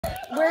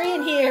We're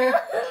in here.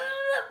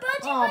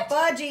 Oh,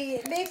 Budgie,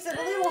 it makes it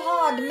a little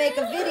hard to make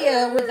a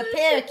video with a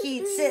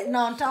parakeet sitting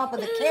on top of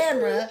the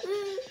camera.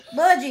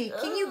 Budgie,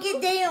 can you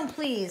get down,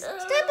 please? Step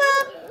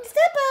up,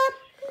 step up.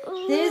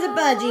 There's a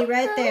Budgie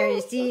right there,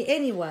 you see?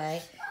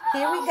 Anyway,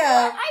 here we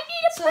go.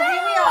 So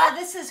here we are.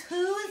 This is,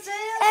 who is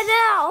this?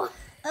 Anel.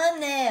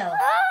 Anel.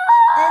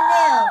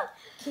 Anel,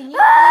 can you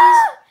please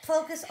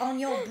focus on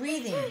your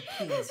breathing,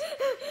 please?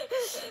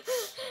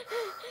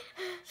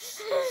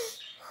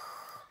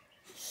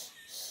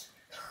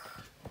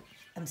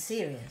 I'm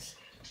serious.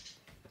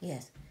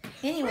 Yes.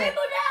 Anyway.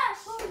 Rainbow Dash.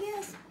 Oh,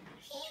 yes.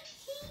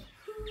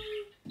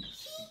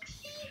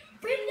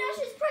 Rainbow Dash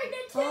is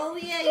pregnant too. Oh,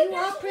 yeah, you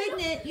are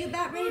pregnant. You're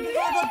about ready to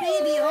have a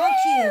baby, aren't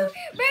you?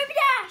 Rainbow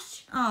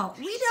Dash. Oh,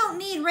 we don't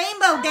need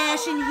Rainbow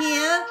Dash in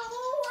here.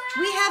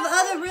 We have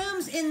other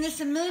rooms in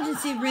this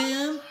emergency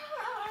room.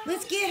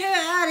 Let's get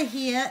her out of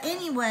here.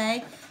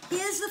 Anyway,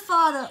 here's the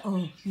father.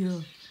 Oh,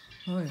 yeah.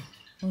 Hi.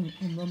 I'm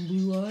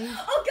Blue Eyes.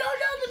 Oh, no,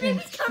 the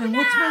baby's coming out. And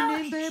what's out. my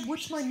name, babe?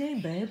 What's my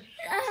name, babe?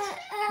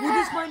 What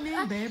is my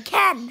name, babe?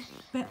 Ken.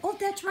 Oh,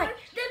 that's right.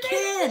 The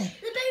Ken.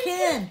 The baby.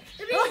 Ken.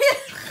 The baby. Oh,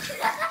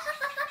 yeah.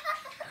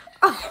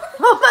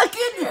 Oh, my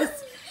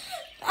goodness.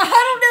 I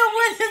don't know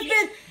what has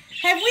been.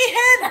 Have we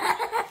had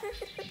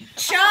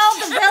child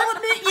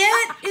development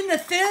yet in the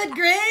 3rd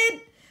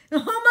grade? Oh,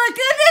 my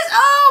goodness.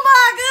 Oh,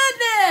 my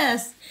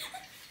goodness.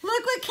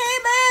 Look what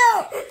came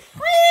out.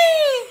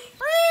 Whee!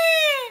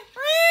 Whee!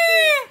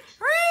 Whee!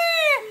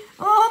 Whee!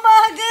 Oh,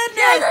 my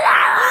goodness.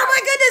 Oh, my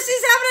goodness.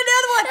 He's having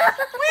another one.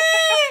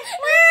 Whee!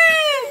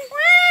 Whee!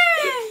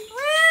 Whee!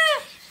 Whee!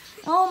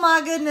 Oh, my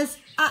goodness.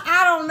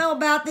 I don't know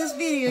about this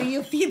video,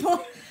 you people.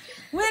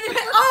 Wait a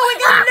minute. Oh, we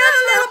got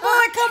another little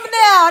boy coming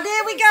out.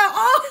 There we go.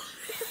 Oh.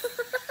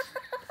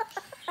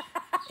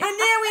 And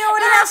then we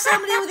already have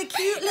somebody with a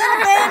cute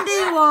little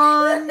bandeau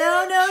on.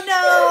 No, no,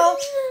 no.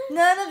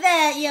 None of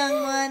that,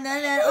 young one. None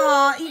of that.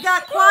 Oh, you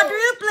got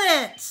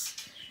quadruplets.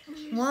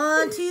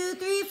 1, 2,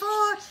 3,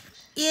 4.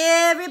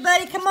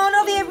 Everybody, come on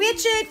over here.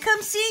 Richard,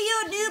 come see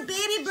your new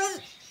baby brother.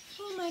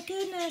 Oh, my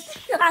goodness.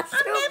 I'm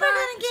never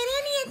going to get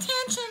any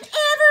attention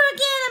ever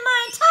again in my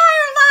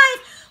entire life.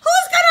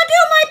 Who's going to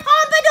do my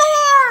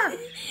pompadour?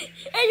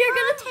 And you're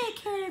going to take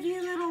care of you,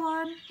 little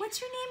one.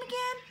 What's your name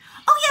again?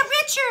 Oh, yeah,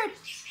 Richard.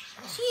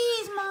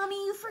 Jeez, Mommy,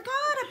 you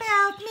forgot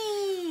about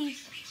me.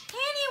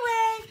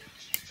 Anyway.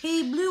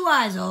 Hey, Blue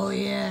Eyes. Oh,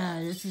 yeah,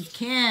 this is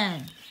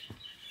Ken.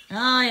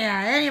 Oh,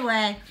 yeah,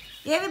 anyway.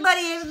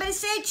 Everybody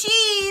say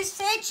cheese.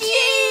 Say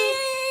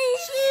cheese.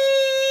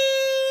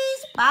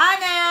 Cheese. Bye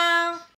now.